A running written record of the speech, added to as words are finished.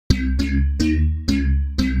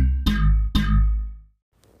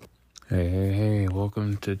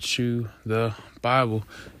welcome to Chew the Bible.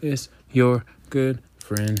 It's your good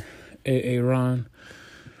friend, Aaron.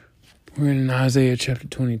 We're in Isaiah chapter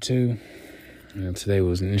 22, and today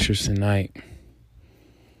was an interesting night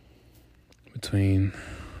between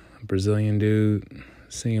a Brazilian dude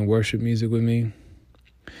singing worship music with me.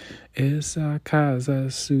 Essa casa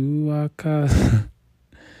sua casa.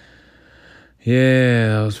 Yeah,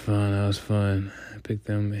 that was fun. I picked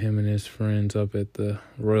him and his friends up at the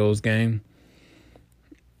Royals game.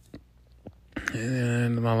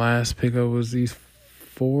 And my last pickup was these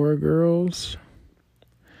 4 girls.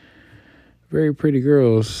 Very pretty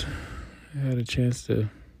girls. I had a chance to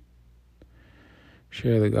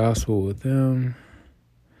share the gospel with them.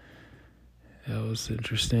 That was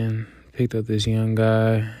interesting. Picked up this young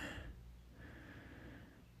guy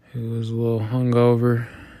who was a little hungover,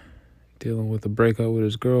 dealing with a breakup with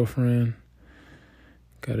his girlfriend.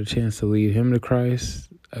 Got a chance to lead him to Christ.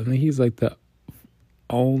 I think he's like the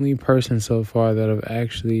only person so far that I've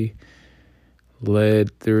actually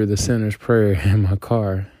led through the sinner's prayer in my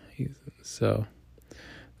car. So,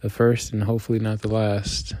 the first and hopefully not the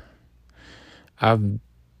last. I've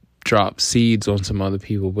dropped seeds on some other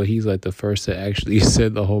people, but he's like the first that actually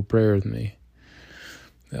said the whole prayer with me.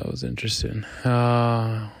 That was interesting.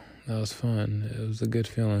 That was fun. It was a good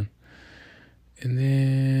feeling. And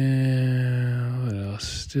then, what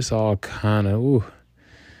else? Just all kind of,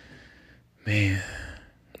 man.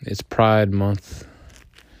 It's Pride Month.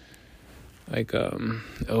 Like,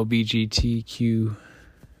 LBGTQ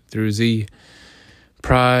through Z.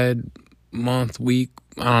 Pride Month week.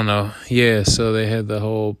 I don't know. Yeah, so they had the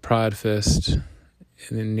whole Pride Fest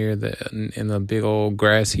in the big old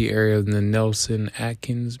grassy area in the Nelson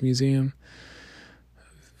Atkins Museum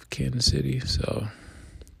of Kansas City. So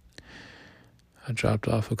I dropped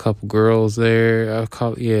off a couple girls there. I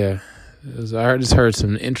just heard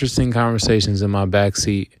some interesting conversations in my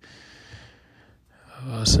backseat.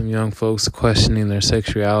 Some young folks questioning their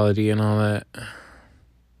sexuality and all that.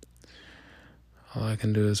 All I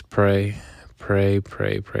can do is pray for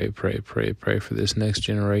this next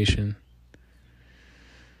generation.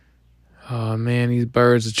 Oh man, these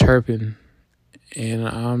birds are chirping, and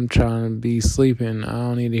I'm trying to be sleeping. I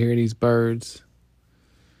don't need to hear these birds.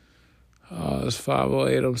 Oh, it's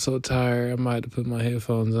 5:08. I'm so tired. I might have to put my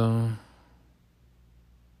headphones on.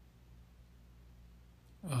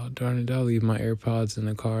 Oh, darn it. Did I leave my AirPods in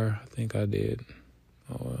the car? I think I did.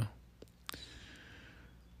 Oh, well.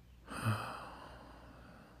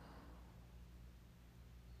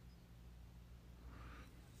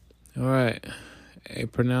 All right. A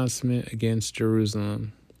pronouncement against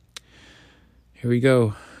Jerusalem. Here we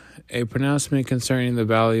go. A pronouncement concerning the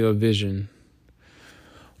Valley of Vision.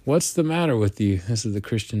 What's the matter with you? This is the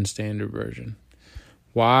Christian Standard Version.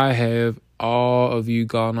 Why have all of you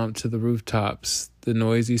gone up to the rooftops? The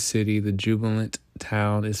noisy city, the jubilant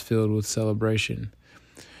town is filled with celebration.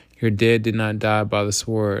 Your dead did not die by the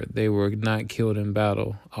sword. They were not killed in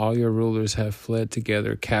battle. All your rulers have fled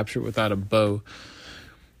together, captured without a bow.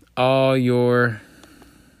 All your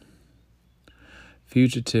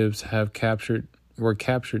fugitives were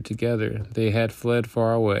captured together. They had fled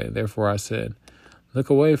far away. Therefore I said,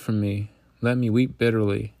 look away from me. Let me weep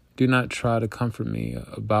bitterly. Do not try to comfort me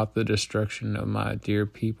about the destruction of my dear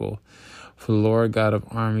people. For the Lord God of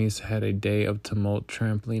armies had a day of tumult,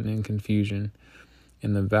 trampling, and confusion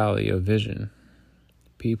in the valley of Vision.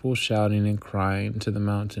 People shouting and crying to the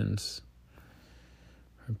mountains.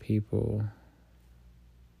 Our people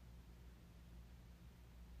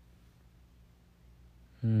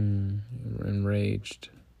enraged.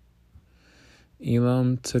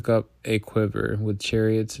 Elam took up a quiver with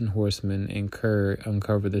chariots and horsemen, and Kir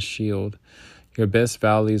uncovered the shield. Your best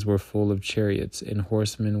valleys were full of chariots, and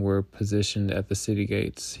horsemen were positioned at the city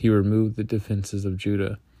gates. He removed the defenses of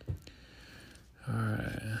Judah. All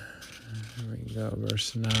right, here we go,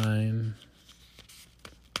 verse 9.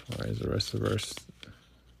 Where is the rest of verse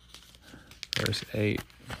 8?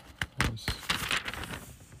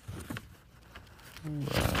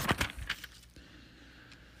 Right.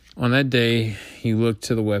 On that day, you looked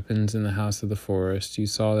to the weapons in the house of the forest. You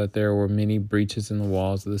saw that there were many breaches in the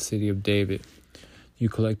walls of the city of David. You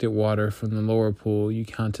collected water from the lower pool. You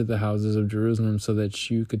counted the houses of Jerusalem so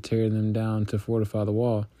that you could tear them down to fortify the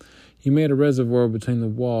wall. You made a reservoir between the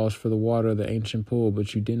walls for the water of the ancient pool,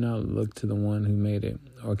 but you did not look to the one who made it,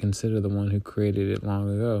 or consider the one who created it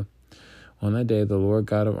long ago. On that day, the Lord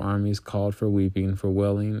God of armies called for weeping, for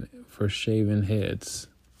wailing, for shaven heads,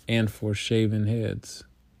 and for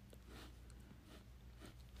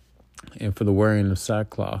the wearing of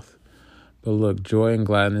sackcloth. But look, joy and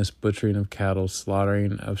gladness, butchering of cattle,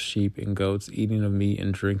 slaughtering of sheep and goats, eating of meat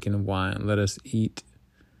and drinking of wine. Let us eat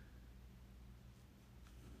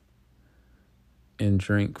and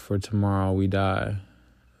drink, for tomorrow we die.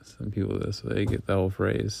 Some people, that's why they get the whole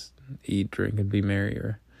phrase, eat, drink, and be merry,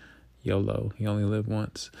 or YOLO, you only live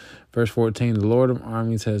once. Verse 14, the Lord of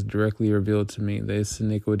armies has directly revealed to me, this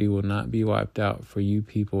iniquity will not be wiped out for you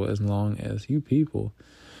people as long as you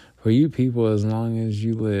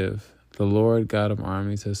live. The Lord God of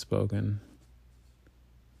armies has spoken.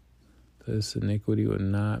 This iniquity will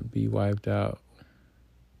not be wiped out.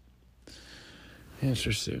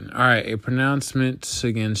 Interesting. All right, a pronouncement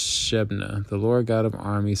against Shebna. The Lord God of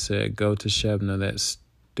armies said, go to Shebna, that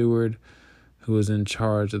steward who is in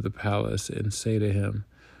charge of the palace, and say to him,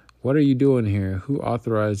 what are you doing here? Who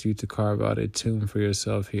authorized you to carve out a tomb for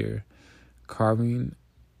yourself here? Carving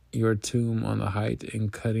your tomb on the height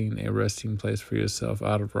and cutting a resting place for yourself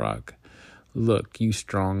out of rock. Look, you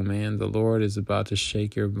strong man, the Lord is about to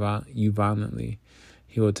shake you violently.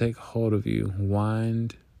 He will take hold of you,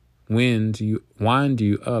 wind you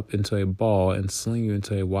up into a ball and sling you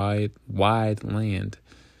into a wide land.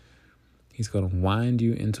 He's going to wind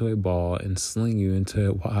you into a ball and sling you into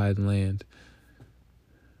a wide land,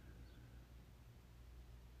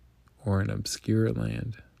 or an obscure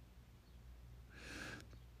land.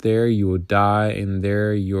 There you will die, and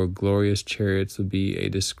there your glorious chariots will be a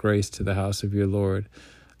disgrace to the house of your Lord.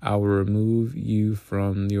 I will remove you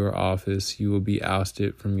from your office. You will be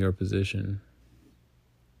ousted from your position.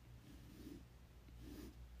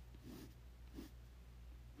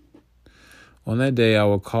 On that day I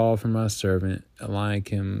will call for my servant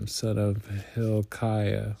Eliakim, son of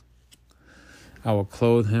Hilkiah. I will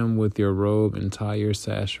clothe him with your robe and tie your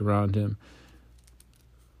sash around him.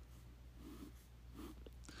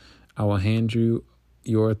 I will hand you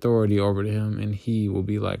your authority over to him, and he will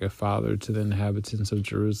be like a father to the inhabitants of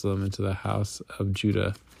Jerusalem and to the house of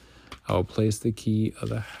Judah. I will place the key of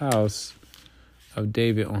the house of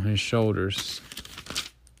David on his shoulders.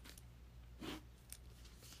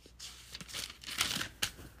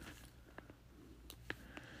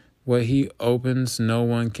 What he opens, no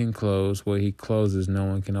one can close. What he closes, no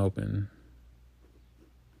one can open.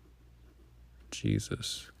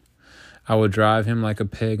 Jesus. I will drive him like a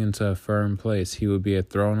peg into a firm place. He will be a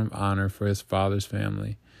throne of honor for his father's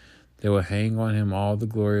family. They will hang on him all the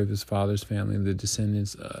glory of his father's family, the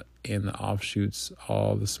descendants and the offshoots,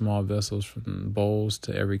 all the small vessels from bowls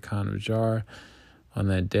to every kind of jar. On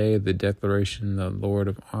that day, the declaration of the Lord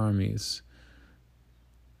of armies,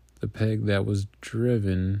 the peg that was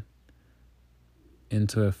driven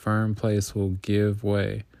into a firm place will give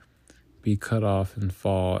way, be cut off and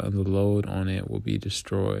fall, and the load on it will be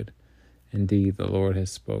destroyed. Indeed, the Lord has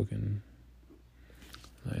spoken.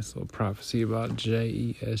 Nice little prophecy about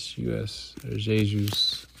Jesus, or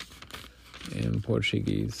Jesus in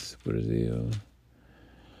Portuguese. Brazil.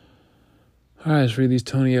 All right, let's read these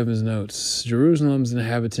Tony Evans notes. Jerusalem's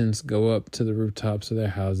inhabitants go up to the rooftops of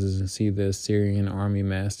their houses and see the Assyrian army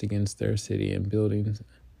massed against their city and building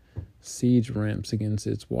siege ramps against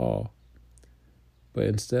its wall. But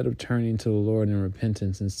instead of turning to the Lord in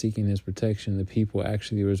repentance and seeking his protection, the people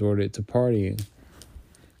actually resorted to partying.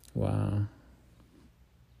 Wow.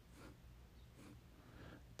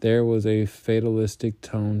 There was a fatalistic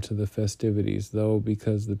tone to the festivities,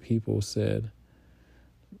 because the people said,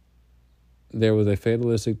 let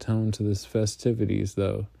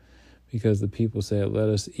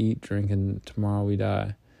us eat, drink, and tomorrow we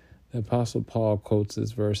die. The Apostle Paul quotes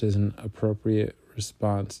this verse as an appropriate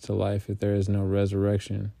response to life if there is no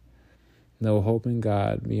resurrection, no hope in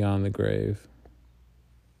God beyond the grave.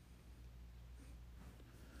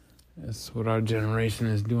 That's what our generation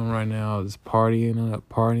is doing right now, is partying up.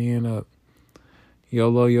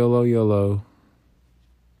 YOLO, YOLO, YOLO.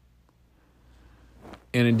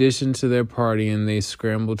 In addition to their partying, they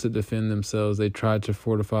scrambled to defend themselves. They tried to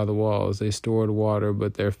fortify the walls. They stored water,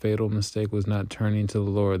 but their fatal mistake was not turning to the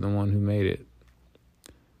Lord, the one who made it.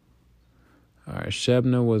 All right,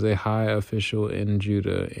 Shebna was a high official in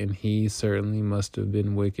Judah, and he certainly must have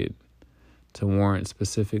been wicked to warrant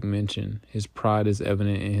specific mention. His pride is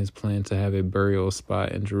evident in his plan to have a burial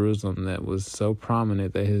spot in Jerusalem that was so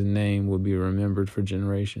prominent that his name would be remembered for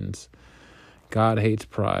generations. God hates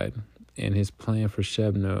pride, and his plans for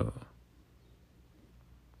Shebna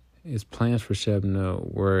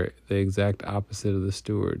were the exact opposite of the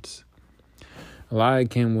steward's.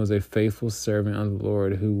 Eliakim was a faithful servant of the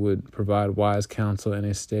Lord who would provide wise counsel and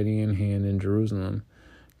a steadying hand in Jerusalem.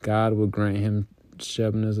 God would grant him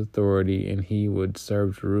Shebna's authority, and he would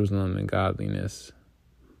serve Jerusalem in godliness.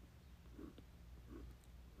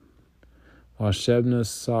 While Shebna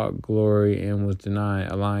sought glory and was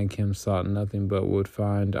denied, Eliakim sought nothing but would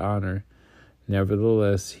find honor.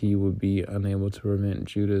 Nevertheless, he would be unable to prevent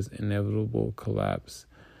Judah's inevitable collapse.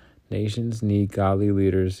 Nations need godly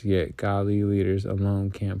leaders, yet godly leaders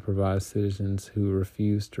alone can't provide citizens who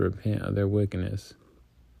refuse to repent of their wickedness.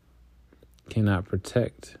 Cannot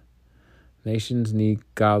protect. Nations need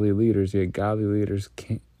godly leaders, yet godly leaders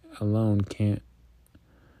alone can't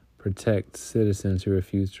protect citizens who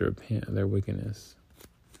refuse to repent of their wickedness.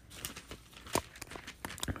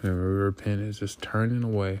 Remember, repent is just turning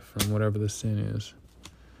away from whatever the sin is.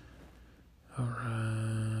 All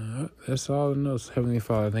right. That's all the notes. Heavenly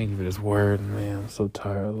Father, thank you for this word. Man, I'm so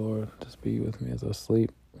tired, Lord. Just be with me as I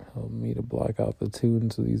sleep. Help me to block out the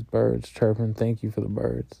tunes of these birds chirping. Thank you for the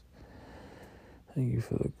birds. Thank you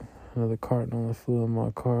for another cardinal that flew in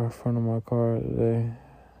my car, front of my car today.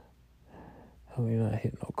 Help me not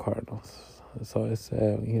hit no cardinals. That's always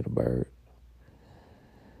sad when you hit a bird.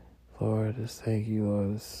 Lord, just thank you,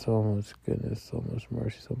 Lord. There's so much goodness, so much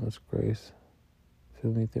mercy, so much grace.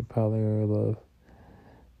 Fill me with your power and your love.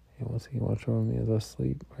 And once again, watch over me as I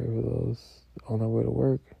sleep. Pray for those on their way to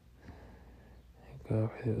work. And God,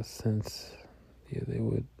 pray that since they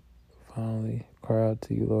would finally cry out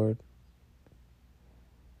to you, Lord.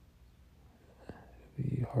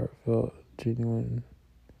 Be heartfelt, genuine.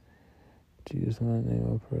 In Jesus' mighty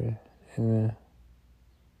name I pray. Amen.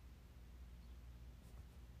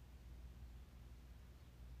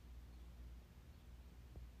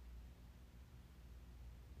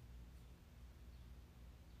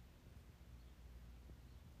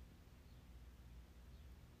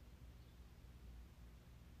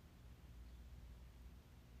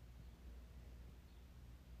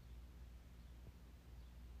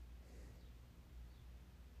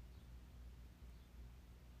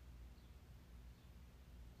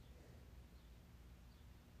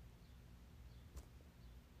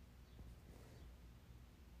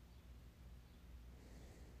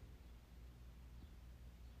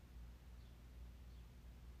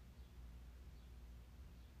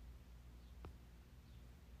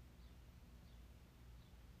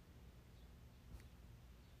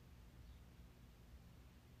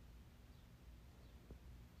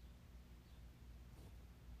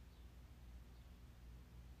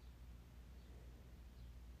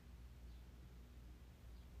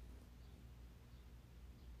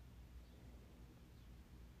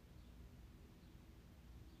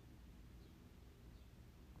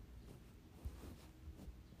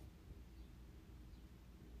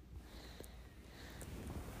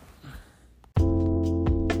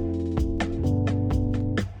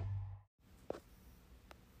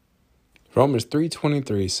 Romans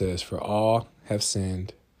 3:23 says, "For all have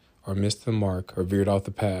sinned, or missed the mark, or veered off the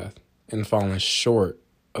path, and fallen short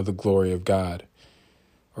of the glory of God,"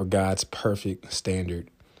 or God's perfect standard.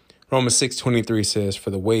 Romans 6:23 says, "For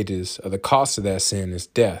the wages of the cost of that sin is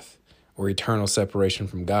death, or eternal separation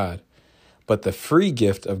from God. But the free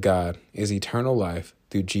gift of God is eternal life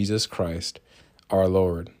through Jesus Christ, our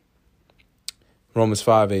Lord." Romans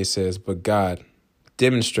 5:8 says, "But God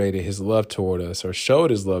demonstrated his love toward us," or showed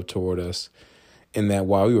his love toward us, "in that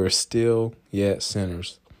while we were still yet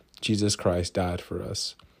sinners, Jesus Christ died for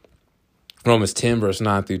us." Romans 10 verse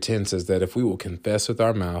 9 through 10 says that if we will confess with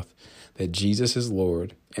our mouth that Jesus is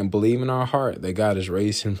Lord and believe in our heart that God has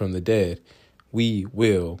raised him from the dead, we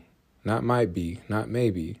will, not might be, not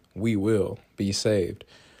maybe, we will be saved.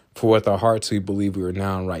 For with our hearts we believe we are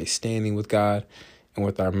now in right standing with God, and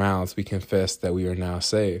with our mouths we confess that we are now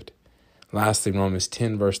saved. Lastly, Romans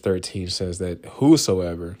 10 verse 13 says that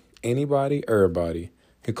whosoever, anybody, everybody,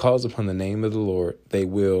 who calls upon the name of the Lord, they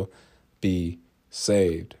will be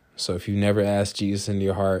saved. So if you've never asked Jesus into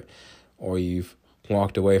your heart, or you've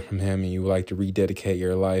walked away from him and you would like to rededicate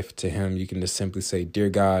your life to him, you can just simply say, "Dear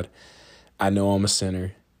God, I know I'm a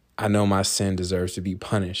sinner. I know my sin deserves to be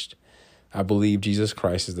punished. I believe Jesus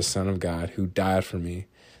Christ is the Son of God who died for me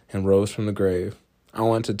and rose from the grave. I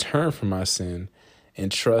want to turn from my sin and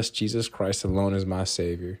trust Jesus Christ alone as my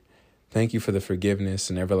Savior. Thank you for the forgiveness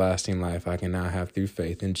and everlasting life I can now have through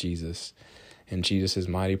faith in Jesus. In Jesus'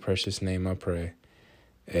 mighty precious name I pray.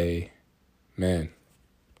 Amen."